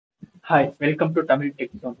Hi welcome to Tamil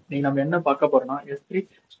tech zone. நீங்க நம்ம என்ன பார்க்க போறோம்னா S3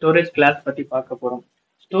 ஸ்டோரேஜ் கிளாஸ் பத்தி பார்க்க போறோம்.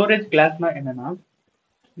 ஸ்டோரேஜ் கிளாஸ்னா என்னன்னா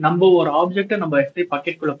நம்ம ஒரு ஆப்ஜெக்ட்டை நம்ம S3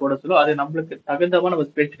 பக்கெட் குள்ள போட சொல்ல அது நம்மளுக்கு தகுந்தவா நம்ம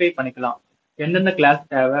ஸ்பெசிஃபை பண்ணிக்கலாம். என்னென்ன கிளாஸ்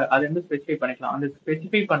தேவை அதை வந்து ஸ்பெசிஃபை பண்ணிக்கலாம். அந்த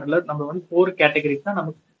ஸ்பெசிஃபை பண்றதுல நம்ம வந்து 4 கேட்டகரிஸ் தான்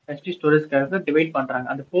நம்ம S3 ஸ்டோரேஜ் கிளாஸ் டிவைட் பண்றாங்க.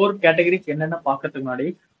 அந்த 4 கேட்டகரிஸ் என்னென்ன பார்க்கறதுக்கு முன்னாடி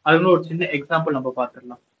அதுல ஒரு சின்ன எக்ஸாம்பிள் நம்ம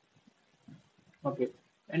பார்த்துடலாம். ஓகே,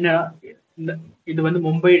 என்ன இந்த இது வந்து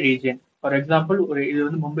மும்பை ரீஜியன். ஃபார் எக்ஸாம்பிள் இது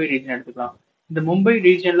வந்து மும்பை ரீஜன் எடுத்துக்கலாம். இந்த மும்பை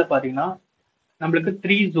ரீஜியன்ல பாத்தீங்கன்னா நம்மளுக்கு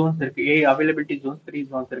 3 ஜோன்ஸ் இருக்கு. அவைலபிலிட்டி ஜோன்ஸ் 3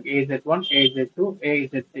 ஜோன்ஸ் இருக்கு. AZ1, AZ2,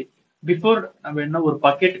 AZ3. பிஃபோர் நம்ம என்ன ஒரு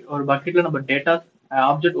பக்கெட்ல நம்ம டேட்டா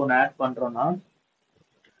ஆப்ஜெக்ட் ஒன்று ஆட் பண்றோம்னா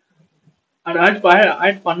அது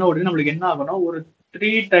ஆட் பண்ண உடனே நம்மளுக்கு என்ன ஆகும்னா ஒரு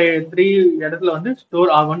த்ரீ இடத்துல வந்து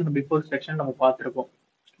ஸ்டோர் ஆகும்னு பிஃபோர் செக்ஷன் நம்ம பார்த்துருக்கோம்.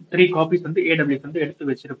 3 காப்பீஸ் வந்து AWS வந்து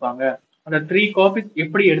எடுத்து வச்சிருப்பாங்க. அந்த 3 காப்பீஸ்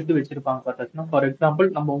எப்படி எடுத்து வச்சிருப்பாங்க பார்த்தீங்கன்னா, ஃபார் எக்ஸாம்பிள்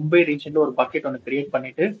நம்ம மும்பை ரீஜன்ல ஒரு பக்கெட் ஒன்று கிரியேட்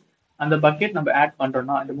பண்ணிட்டு அந்த பக்கெட் நம்ம ஆட்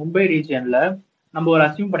பண்றோம்னா அந்த மும்பை ரீஜன்ல நம்ம ஒரு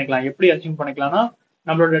அசியூம் பண்ணிக்கலாம். எப்படி அசியூம் பண்ணிக்கலாம்னா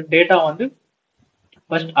நம்மளோட டேட்டா வந்து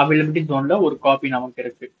ஃபர்ஸ்ட் அவைலபிலிட்டி ஜோன்ல ஒரு காப்பி நமக்கு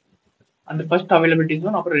இருக்கு. அந்த ஃபர்ஸ்ட் அவைலபிலிட்டி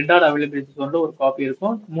ஜோன் அப்புறம் ரெண்டாவது அவைலபிலிட்டி ஜோன்ல ஒரு காப்பி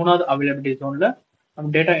இருக்கும். மூணாவது அவைலபிலிட்டி ஜோன்ல நம்ம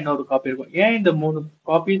டேட்டா இன்னொரு காப்பி இருக்கும். ஏன் இந்த 3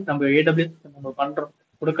 காப்பீஸ் நம்ம AWS நம்ம பண்றோம்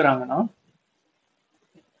கொடுக்குறாங்கன்னா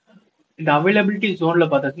இந்த அவைலபிலிட்டி ஜோன்ல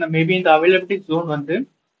பார்த்தாச்சுன்னா மேபி இந்த அவைலபிலிட்டி ஜோன் வந்து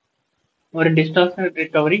ஒரு டிசாஸ்டர்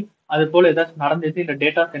ரிகவரி அது போல ஏதாச்சும் நடந்துச்சு, இந்த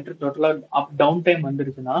டேட்டா சென்டர் டோட்டலா டவுன் டைம்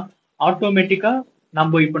வந்துருச்சுன்னா ஆட்டோமேட்டிக்கா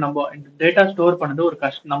நம்ம இந்த டேட்டா ஸ்டோர் பண்ணது ஒரு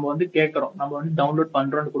கஷ்டம். நம்ம வந்து கேட்கறோம், நம்ம வந்து டவுன்லோட்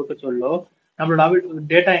பண்றோம்னு கொடுக்க சொல்லோ நம்மளோட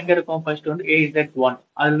டேட்டா எங்க இருக்கும்? ஃபர்ஸ்ட் வந்து AZ1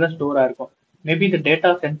 அதுதான் ஸ்டோர் ஆயிருக்கும். மேபி இந்த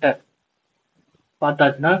டேட்டா சென்டர்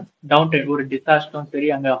பார்த்தாச்சுன்னா டவுன் டைம் ஒரு டிசாஸ்டரும் சரி,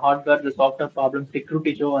 அங்க hardware software problem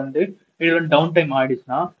security show வந்து இது வந்து டவுன் டைம்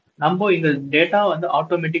ஆயிடுச்சுன்னா நம்ம இந்த டேட்டா வந்து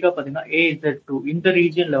ஆட்டோமேட்டிக்கா பாத்தீங்கன்னா AZ2 இந்த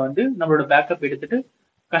ரீஜியன்ல வந்து நம்மளோட பேக்கப் எடுத்துட்டு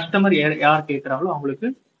கஸ்டமர் யார் கேட்கறாங்களோ அவங்களுக்கு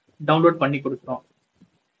டவுன்லோட் பண்ணி கொடுக்குறோம்.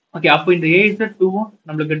 ஓகே, அப்போ இந்த AZ2வும்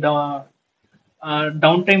நம்மளுக்கு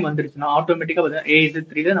டவுன் டைம் வந்துருச்சுன்னா ஆட்டோமேட்டிக்கா பார்த்தீங்கன்னா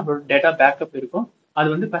AZ3 தான் நம்மளோட டேட்டா பேக்கப் இருக்கும். அது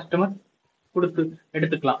வந்து கஸ்டமர் கொடுத்து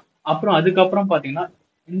எடுத்துக்கலாம். அப்புறம் அதுக்கப்புறம் பாத்தீங்கன்னா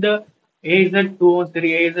இந்த AZ2வும்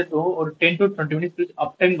சரி AZ2வும் ஒரு 10 to 20 மினிட்ஸ்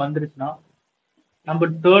அப் டைம் வந்துருச்சுன்னா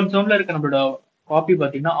நம்ம தேர்ட் ஜோன்ல இருக்க நம்மளோட காப்பி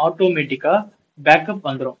பாத்தீங்கன்னா ஆட்டோமேட்டிக்கா பேக்கப்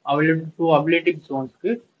வந்துடும். அவைலபிலிட்டி ஜோன்ஸ்க்கு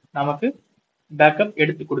நமக்கு பேக்கப்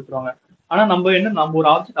எடுத்து கொடுத்துருவாங்க. ஆனா நம்ம ஒரு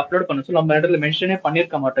ஆப்ஜெக்ட் அப்லோட் பண்ண சொல்லி நம்ம இடத்துல மென்ஷனே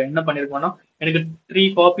பண்ணிருக்க மாட்டோம். என்ன பண்ணிருக்கோம்னா எனக்கு 3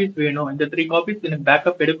 காப்பீஸ் வேணும், இந்த 3 காப்பீஸ் எனக்கு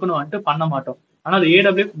பேக்கப் எடுக்கணும்ட்டு பண்ண மாட்டோம். ஆனா அது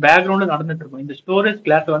AWS பேக்ரவுண்ட்ல நடந்துட்டு இருக்கும். இந்த ஸ்டோரேஜ்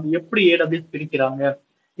கிளாஸ் வந்து எப்படி AWS பிரிக்கிறாங்க,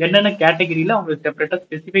 என்னென்ன கேட்டகரியில அவங்க செப்பரேட்டா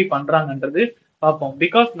ஸ்பெசிஃபை பண்றாங்கன்றது பார்ப்போம்.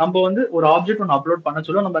 பிகாஸ் நம்ம வந்து ஒரு ஆப்ஜெக்ட் ஒன்று அப்லோட் பண்ண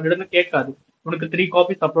சொல்ல நம்ம இடத்துல கேட்காது உனக்கு 3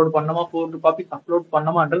 காப்பீஸ் அப்லோட் பண்ணமா 4 காப்பீஸ் அப்லோட்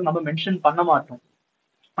பண்ணமான்றது நம்ம மென்ஷன் பண்ண மாட்டோம்.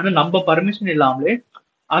 ஆனா நம்ம பர்மிஷன் இல்லாமலே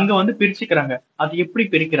அங்க வந்து பிரிச்சுக்கிறாங்க. அது எப்படி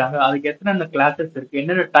பிரிக்கிறாங்க, அதுக்கு எத்தனை கிளாஸஸ் இருக்கு,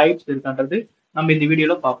 என்னென்ன டைப்ஸ் இருக்குன்றது நம்ம இந்த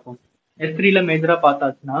வீடியோல பார்ப்போம். S3ல மேஜரா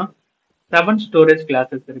பார்த்தாச்சுன்னா 7 ஸ்டோரேஜ்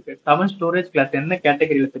கிளாஸஸ் இருக்கு. 7 ஸ்டோரேஜ் கிளாஸ் என்ன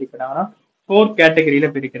கேட்டகரியில பிரிக்கிறாங்கன்னா 4 கேட்டகரியில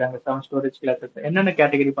பிரிக்கிறாங்க. 7 ஸ்டோரேஜ் கிளாஸஸ் என்னென்ன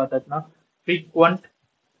category பார்த்தாச்சுன்னா frequent,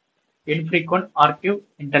 infrequent, archive,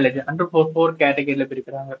 intelligent and 4 கேட்டகரியில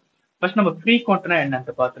பிரிக்கிறாங்க. ஃபர்ஸ்ட் நம்ம ஃப்ரீக்வெண்ட்னா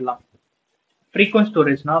என்னன்னு பார்த்துடலாம். ஃப்ரீக்வெண்ட்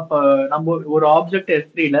ஸ்டோரேஜ்னா நம்ம ஒரு ஆப்ஜெக்ட்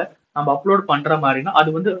S3ல நம்ம அப்லோட் பண்ற மாதிரினா அது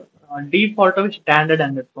வந்து டிஃபால்ட்டாவே ஸ்டாண்டர்ட்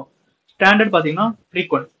அங்க இருக்கும். ஸ்டாண்டர்ட் பாத்தீங்கன்னா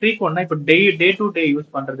ஃப்ரீக்வெண்ட்னா இப்போ டே டு டே யூஸ்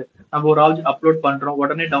பண்றது. நம்ம ஒரு ஆப்ஜெக்ட் அப்லோட் பண்றோம்,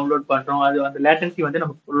 உடனே டவுன்லோட் பண்றோம், அது அந்த லேட்டன்சி வந்து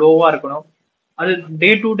நமக்கு லோவா இருக்கணும். அது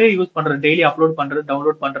டே டு டே யூஸ் பண்றது, டெய்லி அப்லோட் பண்றது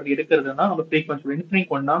டவுன்லோட் பண்றது இருக்கிறதுனா நம்ம ஃப்ரீக்வெண்ட்.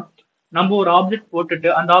 இன்ஃப்ரீக்வெண்ட்னா நம்ம ஒரு ஆப்ஜெக்ட்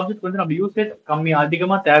போட்டுட்டு அந்த ஆப்ஜெக்ட் வந்து நம்ம யூசேஜ் கம்மி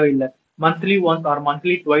அதிகமா தேவையில்லை, monthly once R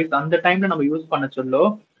monthly twice அந்த டைம்ல நம்ம யூஸ் பண்ண சொல்லோ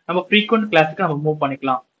நம்ம ஃப்ரீக்வெண்ட் கிளாஸ்க்கு நம்ம மூவ்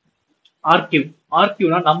பண்ணிக்கலாம்.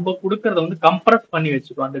 ஆர்கிவ்னா நம்ம கொடுக்கறத வந்து கம்ப்ரஸ் பண்ணி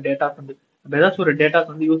வச்சுக்கோ. அந்த டேட்டாஸ் வந்து ஏதாச்சும் ஒரு டேட்டாஸ்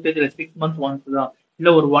வந்து யூசேஜ்ல 6 months ஒன்ஸ் தான், இல்ல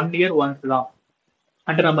ஒரு 1 year ஒன்ஸ் தான்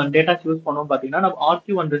அண்ட் நம்ம டேட்டாஸ் யூஸ் பண்ணோம் பாத்தீங்கன்னா நம்ம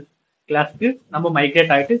ஆர்கிவ் அந்த கிளாஸ்க்கு நம்ம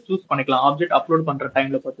மைக்ரேட் ஆயிட்டு சூஸ் பண்ணிக்கலாம் ஆப்ஜெக்ட் அப்லோட் பண்ற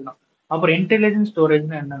டைம்ல பாத்தீங்கன்னா. அப்புறம் இன்டெலிஜென்ட்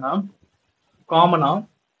ஸ்டோரேஜ்னா என்னன்னா காமனா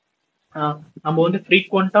நம்ம வந்து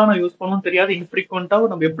ஃப்ரீக்வெண்டா நான் யூஸ் பண்ணவும் தெரியாது, இன்ஃப்ரீக்வெண்டா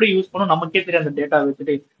நம்ம எப்படி யூஸ் பண்ணோம் நமக்கே தெரியாது அந்த டேட்டா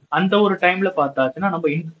வச்சுட்டு. அந்த ஒரு டைம்ல பார்த்தாச்சுன்னா நம்ம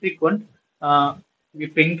இன்ஃப்ரீக்வெண்ட்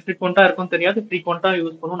இப்ப இன்ஃப்ரீக்வெண்டா இருக்கும் தெரியாது, ஃப்ரீக்வெண்டா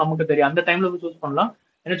யூஸ் பண்ணுவோம் நமக்கு தெரியும். அந்த டைம்ல சூஸ் பண்ணலாம்.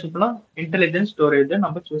 என்ன சூஸ் பண்ணலாம்? இன்டெலிஜென்ட் ஸ்டோரேஜ்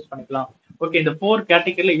நம்ம சூஸ் பண்ணிக்கலாம். ஓகே, இந்த 4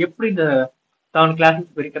 கேட்டகரியில எப்படி இந்த 7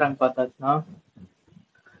 கிளாஸஸ் பிரிக்கிறாங்க பார்த்தாச்சுன்னா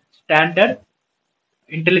standard,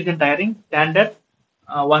 intelligent tiering, standard,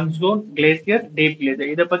 one zone, glacier, deep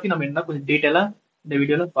glacier. இதை பத்தி நம்ம என்ன கொஞ்சம் டீட்டெயிலா இந்த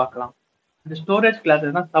வீடியோல பார்க்கலாம். இந்த ஸ்டோரேஜ்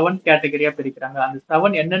கிளாஸஸ் 7 கேட்டகரியா பிரிக்கிறாங்க. அந்த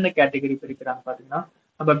 7 என்னென்ன கேட்டகரி பிரிக்கிறாங்க பாத்தீங்கன்னா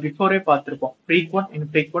நம்ம பிஃபோரே பார்த்திருப்போம். Frequent,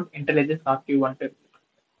 infrequent, intelligence, archive.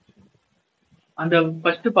 அந்த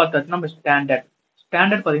ஃபர்ஸ்ட் பார்த்தாச்சுன்னா நம்ம ஸ்டாண்டர்ட்.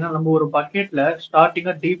 ஸ்டாண்டர்ட் பாத்தீங்கன்னா நம்ம ஒரு பக்கெட்ல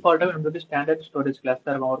ஸ்டார்டிங்கா டிஃபால்ட்டா நம்மளுக்கு ஸ்டாண்டர்ட் ஸ்டோரேஜ் கிளாஸ்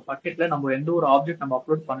தான் இருக்கும். ஒரு பக்கெட்ல நம்ம எந்த ஒரு ஆப்ஜெக்ட் நம்ம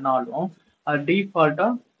அப்லோட் பண்ணாலும் அது டிஃபால்ட்டா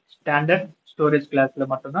ஸ்டாண்டர்ட் ஸ்டோரேஜ் கிளாஸ்ல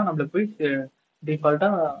மட்டும்தான் நம்மளுக்கு போய் டிஃபால்ட்டா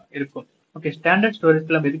இருக்கும். ஓகே, ஸ்டாண்டர்ட்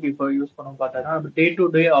ஸ்டோரேஜ் நம்ம எதுக்கு இப்போ யூஸ் பண்ணணும் பார்த்தோம்னா நம்ம டே டு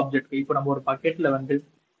டே ஆப்ஜெக்ட் இப்போ நம்ம ஒரு பக்கெட்ல வந்து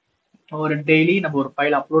ஒரு டெய்லி நம்ம ஒரு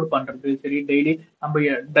ஃபைல் அப்லோட் பண்றது சரி, டெய்லி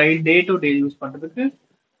நம்ம டே டு டே யூஸ் பண்றதுக்கு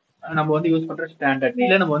நம்ம வந்து யூஸ் பண்ற ஸ்டாண்டர்ட்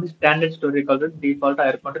இல்ல நம்ம வந்து ஸ்டாண்டர்ட் ஸ்டோரேஜ் ஆல்ரெடி டிஃபால்ட்டா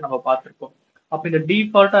இருக்கும்னு நம்ம பார்த்திருக்கோம். அப்ப இந்த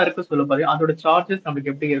டிஃபால்ட்டா இருக்க சொல்ல பாரு அதோட சார்ஜஸ்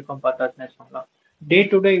நமக்கு எப்படி இருக்கும் பார்த்தாச்சுன்னு வச்சுக்கோங்களேன். Day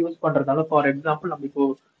to day use பண்றதால for example நம்ம இப்போ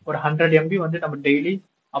ஒரு 100 MB வந்து நம்ம டெய்லி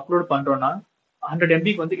அப்லோட் பண்றோம்னா 100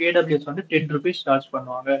 MBக்கு வந்து AWS வந்து 10 rupees சார்ஜ்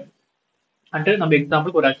பண்ணுவாங்க அண்ட் நம்ம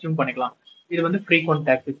எக்ஸாம்பிளுக்கு ஒரு அச்சீவ் பண்ணிக்கலாம். இது வந்து ஃப்ரீக்வெண்ட்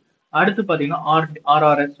டாக்ஸிஸ். அடுத்து பாத்தீங்கன்னா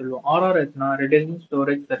RRS சொல்லுவோம். RRSனா ரிடன்டன்ட்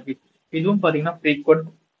ஸ்டோரேஜ் சர்வீஸ். இதுவும் பாத்தீங்கன்னா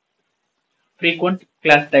ஃப்ரீக்வெண்ட்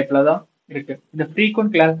கிளாஸ் டைப்ல தான் இருக்கு. இந்த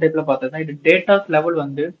ஃப்ரீக்வெண்ட் கிளாஸ் டைப்ல பார்த்தோம்னா இது டேட்டாஸ் லெவல்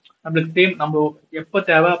வந்து நம்மளுக்கு சேம் நம்ம எப்போ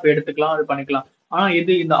தேவை அப்போ எடுத்துக்கலாம் அது பண்ணிக்கலாம். ஆனா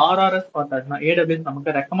இது இந்த RRS பார்த்தாச்சுன்னா AWS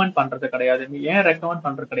நமக்கு ரெக்கமெண்ட் பண்றது கிடையாது. ஏன் ரெக்கமெண்ட்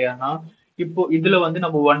பண்றது கிடையாதுன்னா இப்போ இதுல வந்து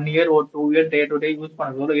நம்ம 1 year ஒரு 2 year day to day use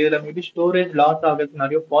பண்றதோட இதுல மேபி ஸ்டோரேஜ் லாஸ் ஆகிறதுக்கு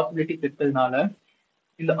நிறைய பாசிபிலிட்டிஸ் இருக்கிறதுனால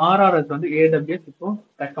இந்த RRS வந்து AWS இப்போ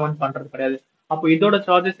ரெக்கமெண்ட் பண்றது கிடையாது. அப்போ இதோட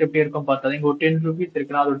சார்ஜஸ் எப்படி இருக்கும் பார்த்தா இங்க ஒரு 10 rupees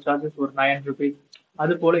இருக்குன்னா அதோட சார்ஜஸ் ஒரு 9 rupees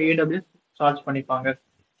அது போல AWS சார்ஜ் பண்ணிப்பாங்க.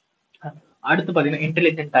 அடுத்து பாத்தீங்கன்னா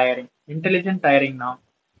இன்டெலிஜென்ட் டயரிங்னா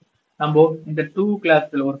நம்ம இந்த டூ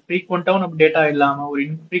கிளாஸ்ல ஒரு ஃப்ரீக்வெண்டாவும் நம்ம டேட்டா இல்லாம ஒரு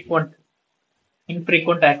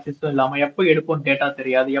இன்ஃப்ரீக்வெண்ட் ஆக்சஸும் இல்லாம எப்போ எடுப்போம் டேட்டா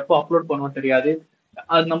தெரியாது, எப்போ அப்லோட் பண்ணுவோம் தெரியாது.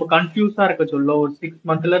 அது நம்ம கன்ஃபியூஸா இருக்க சொல்ல ஒரு 6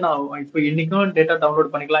 monthல நான் இப்போ இன்னைக்கும் டேட்டா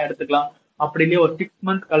டவுன்லோட் பண்ணிக்கலாம் எடுத்துக்கலாம். அப்படி இல்லையே ஒரு 6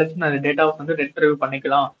 month கழிச்சு நான் டேட்டாவை வந்து ரெட்ரைவ்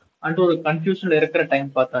பண்ணிக்கலாம் அண்ட் ஒரு கன்ஃபியூஷன்ல இருக்கிற டைம்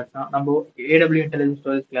பார்த்தாச்சுன்னா நம்ம AWS இன்டெலிஜென்ட்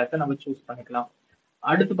ஸ்டோரேஜ் கிளாஸை நம்ம சூஸ் பண்ணிக்கலாம்.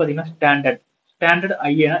 அடுத்து பாத்தீங்கன்னா ஸ்டாண்டர்ட்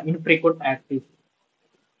ஐஏனா இன்ஃப்ரீக்வெண்ட் ஆக்சஸ்.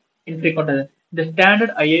 இன்ஃப்ரீக்வெண்ட் இந்த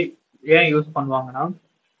ஸ்டாண்டர்ட் ஐஏ ஏன் யூஸ் பண்ணுவாங்கன்னா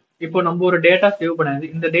இப்போ நம்ம ஒரு டேட்டா சேவ் பண்ணது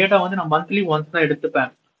இந்த டேட்டா வந்து நான் மந்த்லி ஒன்ஸ் தான் எடுத்துப்பேன்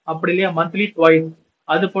அப்படி இல்லையா மந்த்லி ட்வைஸ்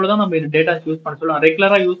அது போலதான் நம்ம இந்த டேட்டா யூஸ் பண்ண சொல்லலாம்.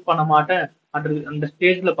 ரெகுலரா யூஸ் பண்ண மாட்டேன் அந்த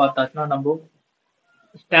ஸ்டேஜ்ல பார்த்தாச்சுன்னா நம்ம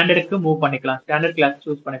ஸ்டாண்டர்டுக்கு மூவ் பண்ணிக்கலாம், ஸ்டாண்டர்ட் கிளாஸ்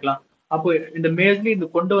சூஸ் பண்ணிக்கலாம். அப்போ இந்த மேஜ்லி இந்த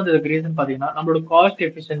கொண்டு வந்ததுக்கு ரீசன் பாத்தீங்கன்னா நம்மளோட காஸ்ட்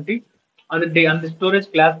எஃபிஷியன்சி அந்த ஸ்டோரேஜ்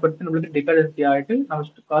கிளாஸ் பத்தி நம்மளுக்கு டிபெண்டன்சி ஆயிட்டு நம்ம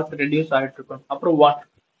காஸ்ட் ரெடியூஸ் ஆயிட்டு இருக்கும். அப்புறம்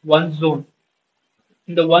ஒன் ஜோன்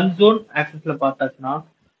இந்த ஒன் ஜோன் ஆக்சஸ்ல பார்த்தாச்சுன்னா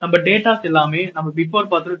நம்ம டேட்டாஸ் எல்லாமே நம்ம பிஃபோர்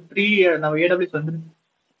பார்த்துட்டு நம்ம AWS வந்து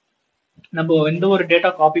நம்ம எந்த ஒரு டேட்டா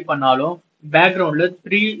காப்பி பண்ணாலும் பேக்ரவுண்ட்ல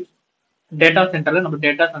 3 டேட்டா சென்டர்ல நம்ம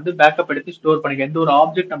டேட்டாஸ் வந்து பேக்கப் எடுத்து ஸ்டோர் பண்ணிக்கலாம் எந்த ஒரு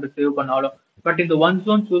ஆப்ஜெக்ட் நம்ம சேவ் பண்ணாலும். பட் இந்த ஒன்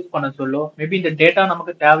ஜோன் சூஸ் பண்ண சொல்லும் மேபி இந்த டேட்டா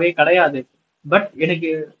நமக்கு தேவையே கிடையாது, பட் எனக்கு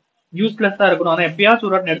யூஸ்லெஸ்ஸா இருக்கணும் ஆனா எப்பயாச்சும்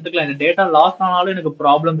ஒரு வாட்டி எடுத்துக்கலாம், இந்த டேட்டா லாஸ் ஆனாலும் எனக்கு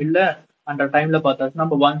ப்ராப்ளம் இல்ல அந்த டைம்ல பார்த்தாச்சுன்னா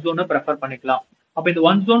நம்ம ஒன் ஜோனை ப்ரெஃபர் பண்ணிக்கலாம். அப்ப இந்த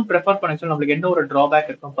ஒன் ஜோன் ப்ரெஃபர் பண்ண சொல்லி நம்மளுக்கு என்ன ஒரு டிராபேக்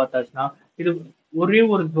இருக்கும் பார்த்தாச்சுன்னா இது ஒரே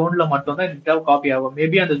ஒரு ஜோன்ல மட்டும் தான் இந்த காப்பி ஆகும்.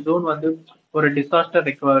 மேபி அந்த ஜோன் வந்து ஒரு டிசாஸ்டர்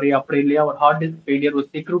ரெக்கவரி அப்படி இல்லையா ஒரு ஹார்ட் டிஸ்க் ஃபெயிலியர் ஒரு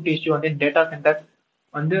செக்யூரிட்டி இஷ்யூ வந்து டேட்டா சென்டர்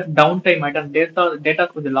வந்து டவுன் டைம் ஆயிட்டு அந்த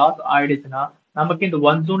டேட்டாஸ் கொஞ்சம் லாஸ் ஆயிடுச்சுன்னா நமக்கு இந்த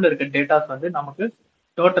ஒன் ஜோன்ல இருக்க டேட்டாஸ் வந்து நமக்கு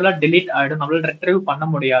டோட்டலா டெலீட் ஆயிடும், நம்மளால ரெட்ரைவ் பண்ண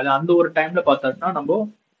முடியாது. அந்த ஒரு டைம்ல பார்த்தோம்னா நம்ம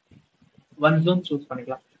ஒன் ஜோன் சூஸ்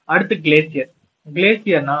பண்ணிக்கலாம். அடுத்து கிளேசியர்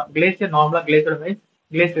நார்மலா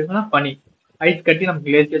கிளேசியர்னா பனி ஐஸ் கட்டி நம்ம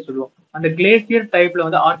கிளேசியர் சொல்லுவோம். அந்த கிளேசியர் டைப்ல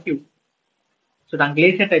வந்து ஆர்கியூ நான்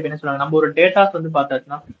கிளேசியர் டைப் என்ன சொல்லுவாங்க நம்ம ஒரு டேட்டாஸ் வந்து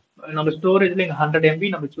பார்த்தாச்சுன்னா நம்ம ஸ்டோரேஜ்ல இங்க 100 MB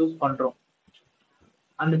நம்ம சூஸ் பண்றோம்.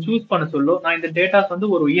 அந்த சூஸ் பண்ண சொல்லும் நான் இந்த டேட்டாஸ் வந்து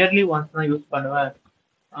ஒரு இயர்லி ஒன்ஸ் தான் யூஸ் பண்ணுவேன்,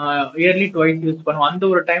 இயர்லி ட்வைஸ் யூஸ் பண்ணுவோம். அந்த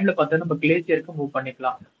ஒரு டைம்ல பார்த்தா நம்ம கிளேசியருக்கு மூவ்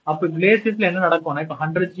பண்ணிக்கலாம். அப்போ கிளேசியர்ஸ்ல என்ன நடக்கும்னா இப்போ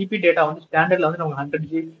 100 GB டேட்டா வந்து ஸ்டாண்டர்ட்ல வந்து நமக்கு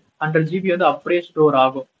 100 GB வந்து அப்படியே ஸ்டோர்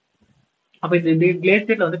ஆகும். அப்ப இந்த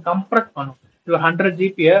கிளேசியர்ல வந்து கம்ப்ரஸ் பண்ணும். ஒரு 100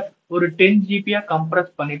 GB ஒரு 10 GB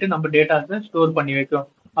கம்ப்ரஸ் பண்ணிட்டு நம்ம டேட்டாஸை ஸ்டோர் பண்ணி வைக்கும்.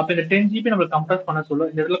 அப்ப இந்த 10 GB நம்மளுக்கு கம்ப்ரஸ் பண்ண சொல்லும்.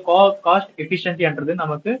 இந்த இடத்துல காஸ்ட் எஃபிஷியன்சின்றது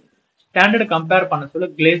நமக்கு ஸ்டாண்டர்ட் கம்பேர் பண்ண சொல்ல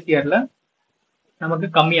கிளேசியர்ல நமக்கு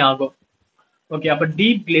கம்மி ஆகும். ஓகே, அப்ப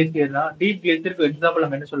டீப் கிளேசியருக்கு எக்ஸாம்பிள்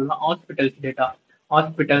நம்ம என்ன சொல்லலாம்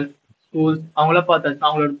ஹாஸ்பிட்டல்ஸ் ஸ்கூல்ஸ் அவங்கள பார்த்தாச்சுன்னா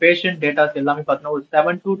அவங்களோட பேஷண்ட் டேட்டாஸ் எல்லாமே பார்த்தீங்கன்னா ஒரு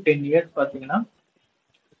 7 to 10 years பார்த்தீங்கன்னா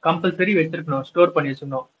கம்பல்சரி வச்சிருக்கணும், ஸ்டோர் பண்ணி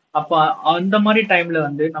வச்சிருக்கணும். அப்ப அந்த மாதிரி டைம்ல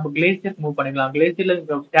வந்து நம்ம கிளேசியர் மூவ் பண்ணிக்கலாம். கிளேசியர்ல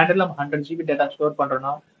ஸ்டாண்டர்ட்ல நம்ம 100 GB டேட்டா ஸ்டோர்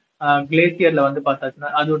பண்றோம்னா கிளேசியர்ல வந்து பார்த்தாச்சுன்னா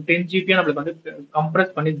அது ஒரு 10 GB நம்மளுக்கு வந்து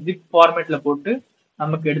கம்ப்ரஸ் பண்ணி ஜிப் ஃபார்மேட்ல போட்டு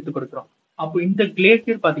நமக்கு எடுத்து கொடுத்துரும். அப்போ இந்த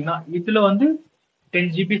கிளேசியர் பாத்தீங்கன்னா இதுல வந்து 10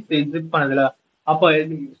 GB ஜிப் பண்ணதுல அப்ப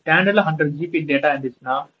ஸ்டாண்டர்ட்ல 100 GB டேட்டா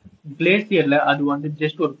இருந்துச்சுன்னா கிளேசியர்ல அது வந்து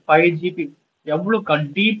ஜஸ்ட் ஒரு 5 GB எவ்வளவு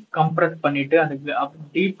டீப் கம்ப்ரஸ் பண்ணிட்டு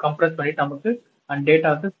நமக்கு அந்த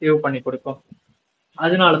டேட்டாஸை சேவ் பண்ணி கொடுக்கும்.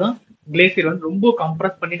 அதனாலதான் கிளேசியர் வந்து ரொம்ப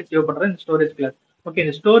கம்ப்ரஸ் பண்ணிட்டு சேவ் பண்றது இந்த ஸ்டோரேஜ் கிளாஸ். ஓகே,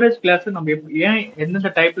 இந்த ஸ்டோரேஜ் கிளாஸ் நம்ம ஏன் எந்தெந்த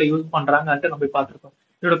டைப்ல யூஸ் பண்றாங்கன்ட்டு நம்ம பார்த்திருக்கோம்.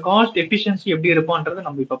 இதோட காஸ்ட் எஃபிஷியன்சி எப்படி இருக்கும்ன்றதை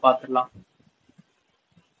நம்ம இப்ப பாத்துடலாம்.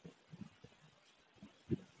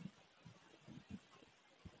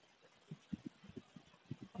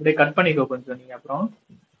 அப்படியே கட் பண்ணிக்கோ கொஞ்சம் நீங்க அப்புறம்.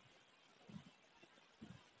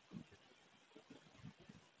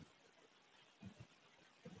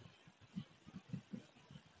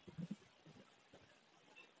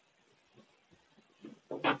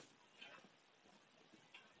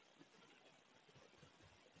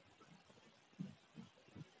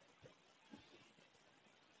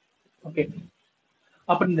 ஓகே,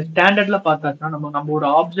 அப்புறம் இந்த ஸ்டாண்டர்ட்ல பார்த்தாச்சுன்னா நம்ம ஒரு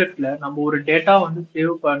ஆப்ஜெக்ட்ல நம்ம ஒரு டேட்டா வந்து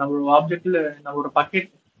நம்ம ஒரு ஆப்ஜெக்ட்ல நம்ம ஒரு பக்கெட்.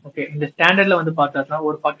 ஓகே, இந்த ஸ்டாண்டர்ட்ல வந்து பார்த்தாச்சுன்னா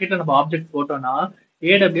ஒரு பக்கெட்ல நம்ம ஆப்ஜெக்ட் போட்டோம்னா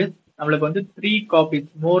ஏடபிள்யூஎஸ் நம்மளுக்கு வந்து 3 காப்பீஸ்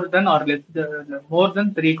மோர் தென்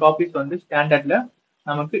 3 காப்பீஸ் வந்து ஸ்டாண்டர்ட்ல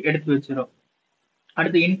நமக்கு எடுத்து வச்சிரும்.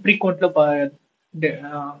 அடுத்து இன்ஃப்ரீக்வெண்ட்ல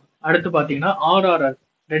அடுத்து பாத்தீங்கன்னா ஆர்ஆர்எஸ்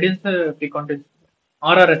ரெடியூஸ் ஃப்ரீக்வெண்ட்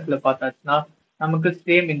ஆர்ஆர்எஸ்ல பார்த்தாச்சுன்னா நமக்கு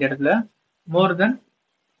சேம் இந்த இடத்துல மோர் தென்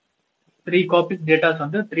 3 காப்பீஸ் டேட்டாஸ்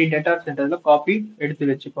வந்து 3 டேட்டா சென்டர்ல காப்பி எடுத்து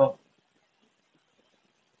வச்சுக்கோ.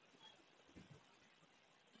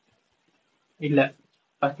 இல்ல,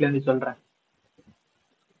 ஃபர்ஸ்ட்ல இருந்து சொல்றேன்.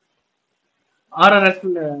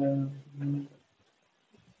 ஆர்ஆர்எஸ்ல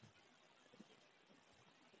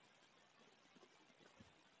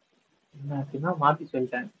என்ன மாத்தி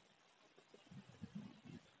சொல்லிட்டேன்.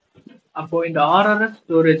 அப்போ இந்த ஆர்ஆர்எஸ்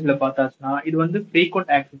ஸ்டோரேஜ்ல பார்த்தாச்சுன்னா இது வந்து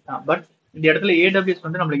ஃப்ரீக்வெண்ட் ஆக்சஸ் தான். பட் இந்த இடத்துல ஏடபிள்யூஎஸ்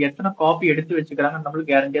வந்து நம்மளுக்கு எத்தனை காப்பி எடுத்து வச்சுக்கிறாங்க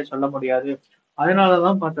நம்மளுக்கு கேரண்டியா சொல்ல முடியாது.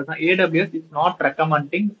 அதனாலதான் பார்த்தா AWS is not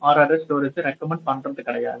recommending RRS storage recommend பண்றது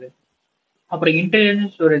கிடையாது. அப்புறம்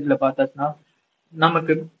இன்டெலிஜென்ஸ் ஸ்டோரேஜ்ல பார்த்தாச்சுன்னா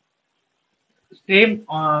நமக்கு சேம்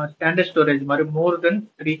ஸ்டாண்டர்ட் ஸ்டோரேஜ் மாதிரி மோர் தென்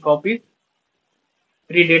 3 காப்பீஸ்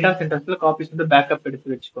 3 டேட்டா சென்டர்ஸ்ல காப்பீஸ் வந்து பேக்கப்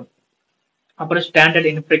எடுத்து வச்சுக்கோ. அப்புறம் ஸ்டாண்டர்ட்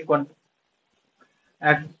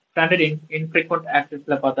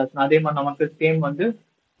ஆக்சஸ்ல பார்த்தாச்சுன்னா அதே மாதிரி நமக்கு சேம் வந்து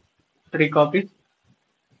 3 காப்பீஸ்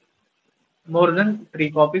மோர் தென் 3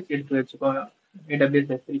 காப்பீஸ் எடுத்து வச்சுக்கோங்க. AWS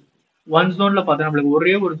S3 ஒன் ஜோன்ல பார்த்தா நம்மளுக்கு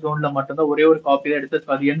ஒரே ஒரு ஜோன்ல மட்டும்தான் ஒரே ஒரு காப்பி தான் எடுத்து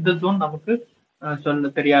வச்சுக்கோ. அது எந்த ஜோன் நமக்கு சொல்ல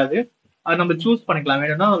தெரியாது. அது நம்ம சூஸ் பண்ணிக்கலாம்.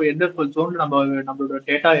 வேணும்னா எந்த ஜோன்ல நம்மளோட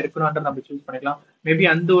டேட்டா இருக்கணும்ன்ற நம்ம சூஸ் பண்ணிக்கலாம். மேபி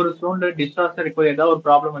அந்த ஒரு ஜோன்ல டிசாஸ்டர் இப்போ ஏதாவது ஒரு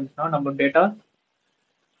ப்ராப்ளம் வந்துச்சுன்னா நம்ம டேட்டா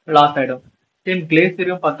லாஸ் ஆயிடும். சேம்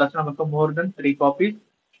கிளேசியரும் பார்த்தாச்சுன்னா நமக்கு மோர் தென் 3 காப்பீஸ்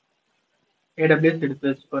AWS எடுத்து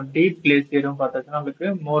வச்சுக்கோ. டீப் கிளேசியரும் பார்த்தாச்சுன்னா நமக்கு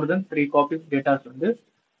மோர் தென் 3 காப்பீஸ் டேட்டாஸ் வந்து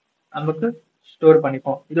நமக்கு ஸ்டோர்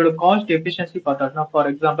பண்ணிப்போம். இதோட cost efficiency பார்த்தாச்சுன்னா for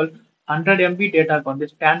example 100 MB டேட்டாக்கு வந்து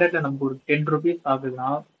ஸ்டாண்டர்ட்ல நமக்கு ஒரு 10 rupees ஆகுதுன்னா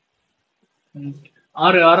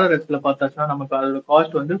ஆர்ஆர்எஸ்ல பார்த்தாச்சுன்னா நமக்கு அதோட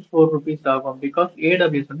காஸ்ட் வந்து 4 rupees ஆகும். பிகாஸ்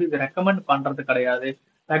ஏடபிள்யூஎஸ் வந்து இது ரெக்கமெண்ட் பண்றது கிடையாது.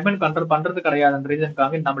 ரெக்கமெண்ட் பண்றது கிடையாதுன்ற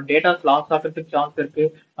ரீசனுக்காக நம்ம டேட்டாஸ் லாஸ் ஆகிறதுக்கு சான்ஸ் இருக்கு.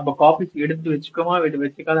 நம்ம காப்பீஸ் எடுத்து வச்சுக்கோமா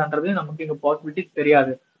வச்சுக்காதன்றது நமக்கு இங்க பாசிபிலிட்டிஸ்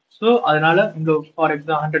தெரியாது. ஸோ அதனால இங்க ஃபார்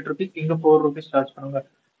எக்ஸாம்பிள் 100 rupees இங்க 4 rupees சார்ஜ் பண்ணுவாங்க.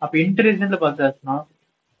 அப்ப இன்டெலிஜென்ட்ல பார்த்தாச்சுன்னா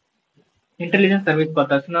இன்டெலிஜென்ஸ் சர்வீஸ்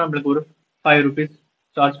பார்த்தாச்சுன்னா நம்மளுக்கு ஒரு 5 rupees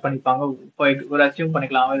சார்ஜ் பண்ணிப்பாங்க. ஒரு அசியூம்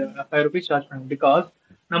பண்ணிக்கலாம் 5 rupees சார்ஜ் பண்ணுங்க. பிகாஸ்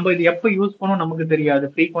நம்ம இது எப்போ யூஸ் பண்ணோம் நமக்கு தெரியாது.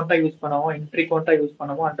 ஃப்ரீக்வெண்டா யூஸ் பண்ணுவோம் இன்ஃப்ரீக்வெண்டா யூஸ்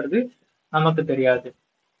பண்ணுவோம்ன்றது நமக்கு தெரியாது.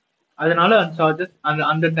 அதனால அந்த சார்ஜஸ் அந்த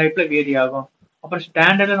அந்த டைப்ல வேரி ஆகும். அப்புறம்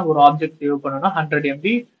ஸ்டாண்டர்ட்ல நம்ம ஒரு ஆப்ஜெக்ட் சேவ் பண்ணோம்னா 100 MB.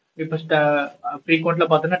 இப்போ ஃப்ரீக்வெண்ட்ல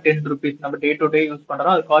பார்த்தோம்னா 10 rupees. நம்ம டே டு டே யூஸ்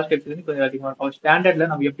பண்றோம் அது காஸ்ட் எஃபிஷியன்சி கொஞ்சம் அதிகமாக இருக்கும். ஸ்டாண்டர்ட்ல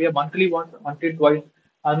நம்ம எப்படியோ மந்த்லி ஒன்ஸ் மந்த்லி ட்வைஸ்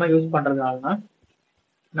அது மாதிரி யூஸ் பண்றதுனால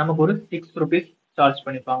நமக்கு ஒரு 6 rupees சார்ஜ்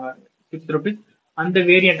பண்ணிப்பாங்க. 6 rupees அந்த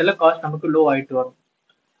வேரியண்ட்ல காஸ்ட் நமக்கு லோ ஆயிட்டு வரும்.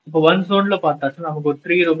 இப்போ ஒன் ஜோன்ல பார்த்தாச்சுன்னா நமக்கு ஒரு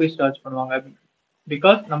 3 rupees சார்ஜ் பண்ணுவாங்க.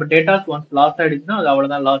 பிகாஸ் நம்ம டேட்டாஸ் ஒன்ஸ் லாஸ் ஆயிடுச்சுன்னா அது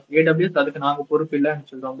அவ்வளவுதான் லாஸ். ஏடபிள்யூஎஸ் அதுக்கு நாங்க பொறுப்பு இல்லைன்னு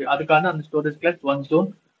சொல்றோம். அதுக்காக அந்த ஸ்டோரேஜ் கிளாஸ் ஒன் ஜோன்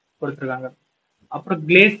கொடுத்துருக்காங்க. அப்புறம்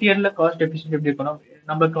கிளேசியர்ல காஸ்ட் எஃபிஷியன்ட் எப்படி இருக்கணும்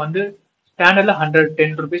நமக்கு வந்து ஸ்டாண்டர்ட்ல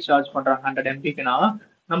 110 rupees சார்ஜ் பண்றாங்க 100 MB-க்குனா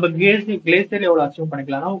நம்ம கிளேசியர்ல எவ்வளவு அச்சீவ்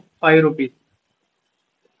பண்ணிக்கலாம்னா 5 rupees.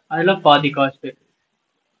 அதுல பாதி காஸ்ட்.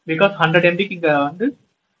 பிகாஸ் 100 MB-க்கு இங்க வந்து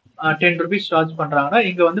 10 rupees சார்ஜ் பண்றாங்கன்னா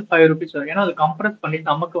இங்க வந்து 5 rupees. ஏன்னா அது கம்ப்ரஸ் பண்ணி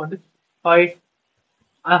நமக்கு வந்து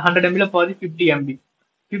 100 MB பாதி 50 MB.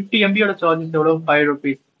 50 MB சார்ஜஸ் எவ்வளவு 5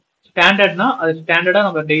 rupees. ஸ்டாண்டர்ட்னா அது ஸ்டாண்டர்டா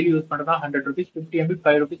நம்ம டெய்லி யூஸ் பண்றதா 100 rupees 50 MB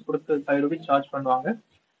 5 rupees கொடுத்து 5 rupees சார்ஜ் பண்ணுவாங்க.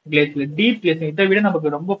 கிளேஸ்ல டீப் கிளேஸ் இதை விட நமக்கு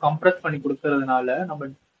ரொம்ப கம்ப்ரஸ் பண்ணி கொடுக்கறதுனால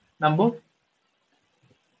நம்ம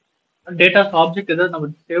டேட்டாஸ் ஆப்ஜெக்ட் ஏதாவது நம்ம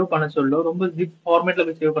சேவ் பண்ண சொல்ல ரொம்ப ஜிப் ஃபார்மேட்ல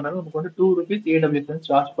போய் சேவ் பண்ணாலும் நமக்கு வந்து 2 rupees AWS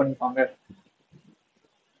சார்ஜ் பண்ணிப்பாங்க.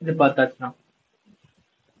 இது பார்த்தாச்சுன்னா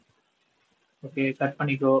ஓகே கட்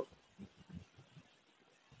பண்ணிக்கோ.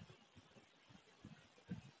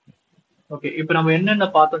 ஓகே, இப்போ நம்ம என்னென்ன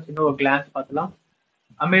பார்த்தோம் சின்ன ஒரு கிளான்ஸ் பார்க்கலாம்.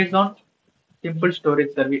 அமேசான் சிம்பிள்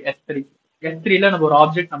ஸ்டோரேஜ் சர்வீஸ் S3ல நம்ம ஒரு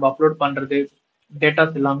ஆப்ஜெக்ட் நம்ம அப்லோட் பண்றது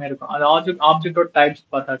டேட்டாஸ் எல்லாமே இருக்கும். அது ஆப்ஜெக்டோட டைப்ஸ்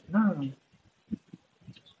பார்த்தாச்சுன்னா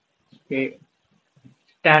ஓகே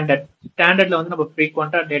ஸ்டாண்டர்ட்ல வந்து நம்ம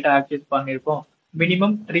ஃப்ரீக்வெண்டா டேட்டா ஆக்சஸ் பண்ணியிருப்போம்.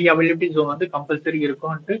 மினிமம் 3 அவைலபிலிட்டி ஜோன் வந்து கம்பல்சரி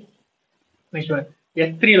இருக்கும்ட்டு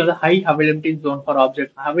S3 வந்து high availability zone for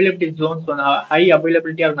object. Availability Jones வந்து ஹை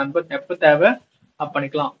அவைலபிலிட்டியா நண்பர் எப்போ தேவை அப்ப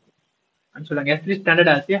பண்ணிக்கலாம் சொல்லுங்க. S3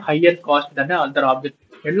 standard as higher cost தானே அதர் ஆப்ஜெக்ட்.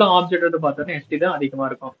 எல்லா ஆப்ஜெக்ட் வந்து பார்த்தோன்னா S3 தான் அதிகமா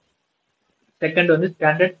இருக்கும். செகண்ட் வந்து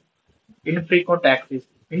ஸ்டாண்டர்ட் இன்ஃப்ரீக்வெண்ட் ஆக்சஸ்.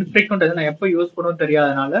 இன்ஃப்ரீக்வெண்ட் நான் எப்போ யூஸ் பண்ணவும்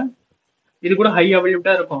தெரியாதனால இது கூட ஹை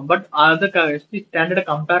அவைலபிலிட்டா இருக்கும். பட் அதுக்கு S3 ஸ்டாண்டர்டை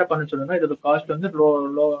கம்பேர் பண்ண சொல்லணும்னா இதோட காஸ்ட் வந்து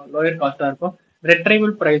லோயர் காஸ்டா இருக்கும்.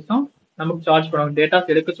 ரெட்ரைவல் பிரைஸும் நமக்கு சார்ஜ் பண்ணுவாங்க. டேட்டாஸ்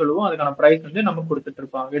எடுக்க சொல்லுவோம், அதுக்கான பிரைஸ் வந்து நமக்கு கொடுத்துட்டு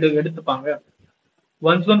இருப்பாங்க, எடுத்துப்பாங்க.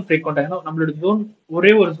 ஒன் ஜோன் ஃப்ரீக்வெண்ட் ஆகும். நம்மளோட ஜோன்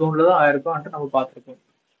ஒரே ஒரு ஜோன்ல தான் ஆயிருக்கும் நம்ம பார்த்துருக்கோம்.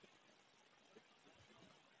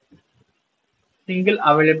 Single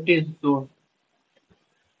availability zone.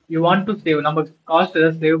 You want to save, நம்ம காஸ்ட்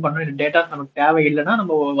ஏதாவது சேவ் பண்ணணும், இந்த டேட்டா நமக்கு தேவை இல்லைன்னா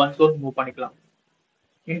நம்ம ஒன் ஜோன் மூவ் பண்ணிக்கலாம்.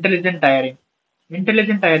 Intelligent tiering.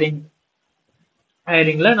 இன்டெலிஜென்ட்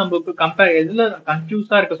டயரிங்ல நமக்கு கம்பேர் எதுல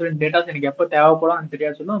கன்ஃபியூஸா இருக்க சொல்லி டேட்டாஸ் எனக்கு எப்போ தேவைப்படும்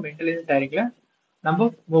தெரியாது சொல்லும், நம்ம இன்டெலிஜென்ட் டயரிங்ல நம்ம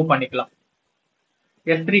மூவ் பண்ணிக்கலாம்.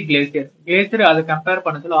 S3 கிளேசியர் அதை கம்பேர்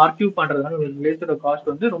பண்ண சொல்ல ஆர்கியூ பண்றதுனால கிளேசியரோட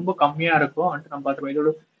காஸ்ட் வந்து ரொம்ப கம்மியா இருக்கும் நம்ம பார்த்துருவோம்.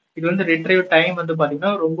 இதோட இது வந்து ரிட்ரைவ் டைம் வந்து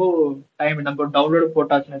பாத்தீங்கன்னா ரொம்ப டைம் நம்ம டவுன்லோட்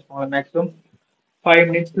போட்டாச்சுன்னு வச்சுக்கோங்க, மேக்ஸிமம் 5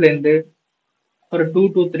 மினிட்ஸ்ல இருந்து ஒரு 2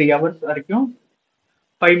 to 3 hours வரைக்கும்,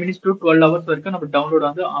 5 minutes to 12 hours வரைக்கும் நம்ம டவுன்லோட்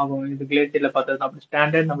வந்து ஆகும். இது கிளேசியர்ல பார்த்தது அப்படி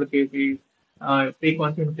ஸ்டாண்டர்ட் நம்மளுக்கு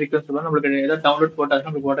ஃப்ரீக்வன்சி நம்மளுக்கு ஏதாவது டவுன்லோட் போட்டாச்சுன்னா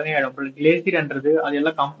நம்மளுக்கு உடனே ஆயிடும். கிளேசியர்ன்றது அது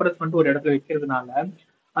எல்லாம் கம்ப்ரஸ் பண்ணிட்டு ஒரு இடத்துல வைக்கிறதுனால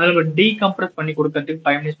அதை நம்ம டீகம்ப்ரஸ் பண்ணி கொடுக்கறதுக்கு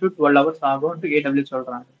 5 minutes to 12 hours ஆகும் AWS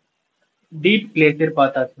சொல்றாங்க. டீப் கிளேசியர்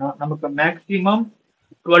பார்த்தாச்சுன்னா நமக்கு மேக்ஸிமம்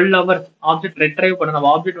 12 hours ஆப்ஜெக்ட் ரெட்ரைவ் பண்ண, நம்ம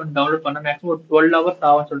ஆப்ஜெக்ட் வந்து டவுன்லோட் பண்ண மேக்ஸிமம் ஒரு 12 hours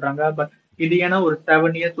ஆகும் சொல்றாங்க. பட் இது ஏன்னா ஒரு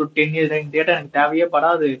 7 years ஒரு 10 years இந்த டேட்டா எனக்கு தேவையே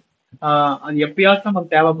படாது, அது எப்பயாச்சும்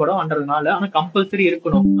நமக்கு தேவைப்படும்ன்றதுனால, ஆனா கம்பல்சரி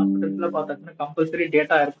இருக்கணும். ஹாஸ்பிட்டல்ஸ்ல பார்த்தாச்சுன்னா கம்பல்சரி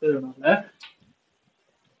டேட்டா இருக்கிறதுனால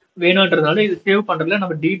வேணும்ன்றதுனால இது சேவ் பண்றதுல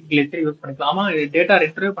நம்ம டீப் கிளேசியர் யூஸ் பண்ணிக்கலாம். ஆமா டேட்டா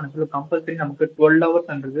ரெட்ரைவ் பண்ண சொல்ல கம்பல்சரி நமக்கு 12 hours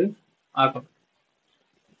ஆகும்.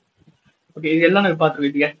 ஓகே, இது எல்லாம் நம்ம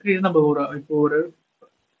பார்த்துருக்கோம். இது S3 நம்ம ஒரு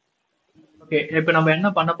ஓகே, இப்போ நம்ம என்ன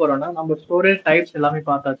பண்ண போறோம்னா நம்ம ஸ்டோரேஜ் டைப்ஸ் எல்லாமே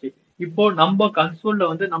பார்த்தாச்சு. இப்போ நம்ம கன்சோல்ல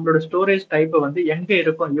வந்து நம்மளோட ஸ்டோரேஜ் டைப்பை வந்து எங்க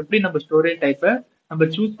இருக்கும், எப்படி நம்ம ஸ்டோரேஜ் டைப்பை நம்ம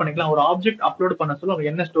சூஸ் பண்ணிக்கலாம். ஒரு ஆப்ஜெக்ட் அப்லோட் பண்ண சொல்ல அவங்க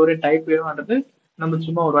என்ன ஸ்டோரேஜ் டைப் வேணும்ன்றது நம்ம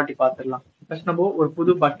சும்மா ஒரு வாட்டி பார்த்துடலாம். ஃபர்ஸ்ட் நம்ம ஒரு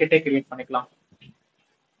புது பக்கெட்டை கிரியேட் பண்ணிக்கலாம்.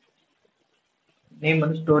 நேம்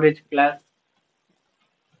வந்து ஸ்டோரேஜ் கிளாஸ்.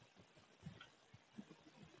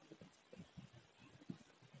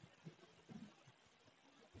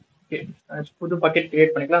 புது பக்கெட்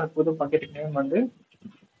கிரியேட் பண்ணிக்கலாம். அந்த புது பக்கெட் நேம் வந்து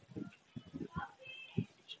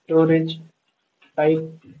ஸ்டோரேஜ் டைப்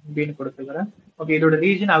அப்படின்னு கொடுத்துக்கிறேன். ஓகே, இதோட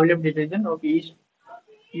region availability region okay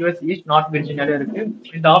US east north விர்ஜினியால இருக்கு.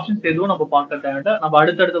 இந்த ஆப்ஷன்ஸ் எதுவும் நம்ம பார்க்க தேவையில்லை. நம்ம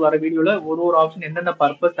அடுத்தடுத்து வர வீடியோல ஒரு ஆப்ஷன் என்னென்ன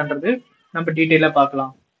பர்பஸ்ன்றது நம்ம டீட்டெயிலா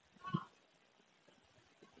பார்க்கலாம்.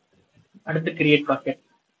 அடுத்து கிரியேட் பக்கெட்.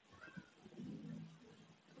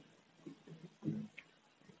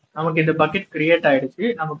 நமக்கு இந்த பக்கெட் கிரியேட் ஆயிடுச்சு.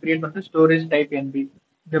 நம்ம கிரியேட் பண்ணிட்டு ஸ்டோரேஜ் டைப் NB.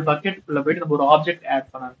 இந்த பக்கெட் குள்ள போயிட்டு நம்ம ஒரு ஆப்ஜெக்ட் ஆட்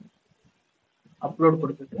பண்ணணும். அப்லோட்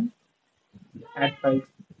கொடுத்துட்டு ஆட் ஃபைல்.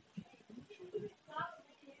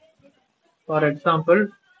 ஃபார் எக்ஸாம்பிள்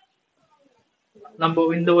நம்ம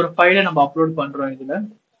இந்த ஒரு ஃபைலை நம்ம அப்லோட் பண்றோம். இதுல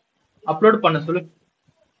அப்லோட் பண்ண சொல்லி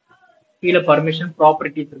கீழே பர்மிஷன்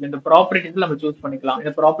ப்ராப்பர்ட்டிஸ் இருக்கு. இந்த ப்ராப்பர்ட்டிஸ் நம்ம சூஸ் பண்ணிக்கலாம்.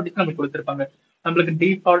 இந்த ப்ராப்பர்ட்டிஸ் நமக்கு கொடுத்துருப்பாங்க. நம்மளுக்கு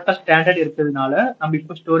டிஃபால்ட்டா ஸ்டாண்டர்ட் இருக்கிறதுனால நம்ம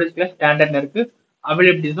இப்போ ஸ்டோரேஜ்ல ஸ்டாண்டர்ட்ல இருக்கு.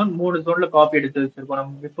 அவைலபிலிட்டி ஜோன் 3 ஜோன்ல காப்பி எடுத்து வச்சிருக்கோம்.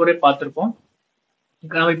 நம்ம பிஃபோரே பார்த்திருப்போம்.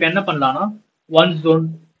 நம்ம இப்போ என்ன பண்ணலாம்னா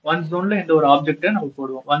ஒன் ஜோன்ல இந்த ஒரு ஆப்ஜெக்டை நம்ம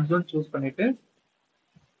போடுவோம். ஒன் ஜோன் சூஸ் பண்ணிட்டு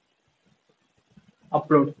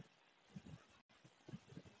அப்லோட்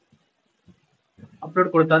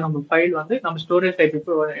கொடுத்தா நம்ம ஃபைல் வந்து நம்ம ஸ்டோரேஜ் டைப்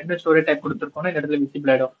இப்போ என்ன ஸ்டோரேஜ் டைப் கொடுத்துருக்கோம்னா இந்த இடத்துல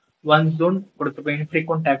விசிபிள் ஆயிடும். ஒன் ஜோன் கொடுத்துருக்கோம்,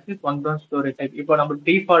 infrequent access one zone storage type. இப்போ நம்ம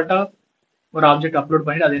டிஃபால்ட்டா ஒரு ஆப்ஜெக்ட் அப்லோட்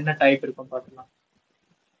பண்ணிட்டு அது என்ன டைப் இருக்கும் பார்க்கலாம்.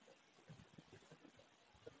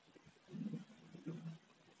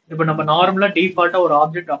 இப்போ நம்ம நார்மலா டிஃபால்ட்டா ஒரு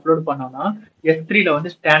ஆப்ஜெக்ட் அப்லோட் பண்ணோம்னா S3ல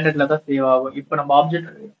வந்து ஸ்டாண்டர்ட்ல தான் சேவ் ஆகும். இப்போ நம்ம ஆப்ஜெக்ட்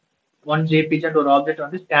 1 JPG ஒரு ஆப்ஜெக்ட்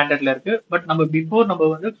வந்து ஸ்டாண்டர்ட்ல இருக்கு. பட் நம்ம பிஃபோர் நம்ம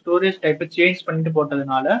வந்து ஸ்டோரேஜ் டைப்பை சேஞ்ச் பண்ணிட்டு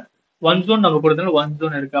போட்டதுனால ஒன் ஜோன் நம்ம கொடுத்தனால ஒன்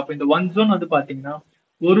ஜோன் இருக்கு. அப்போ இந்த ஒன் ஜோன் வந்து பாத்தீங்கன்னா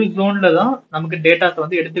ஒரு ஜோன்ல தான் நமக்கு டேட்டாஸ்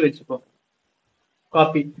வந்து எடுத்து வச்சுப்போம்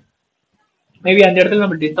காப்பி. மேபி அந்த இடத்துல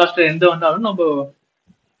நம்ம டிசாஸ்டர் எந்த வந்தாலும் நம்ம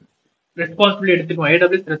ரெஸ்பான்சிபிலிட்டி எடுத்துக்குவோம்.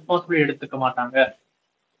 AWS ரெஸ்பான்சிபிலிட்டி எடுத்துக்க மாட்டாங்க.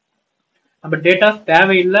 நம்ம டேட்டாஸ்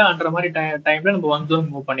தேவையில்லைன்ற மாதிரி டைம்ல நம்ம ஒன் ஜோன்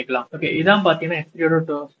மூவ் பண்ணிக்கலாம். ஓகே, இதான் பாத்தீங்கன்னா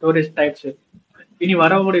S3யோட ஸ்டோரேஜ் டைப்ஸ். இனி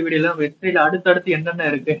வரக்கூடிய வீடியோல S3ல அடுத்தடுத்து என்னென்ன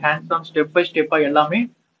இருக்கு ஹேண்ட்ஸ் ஆன் ஸ்டெப் பை ஸ்டெப்பா எல்லாமே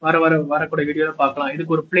வரக்கூடிய வீடியோல பார்க்கலாம்.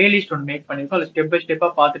 இதுக்கு ஒரு பிளேலிஸ்ட் ஒன்று மேக் பண்ணிருக்கோம். அது ஸ்டெப் பை ஸ்டெப்பா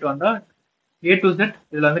பார்த்துட்டு வந்தா A to Z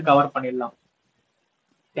இதுல வந்து கவர் பண்ணிடலாம்.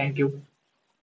 தேங்க்யூ.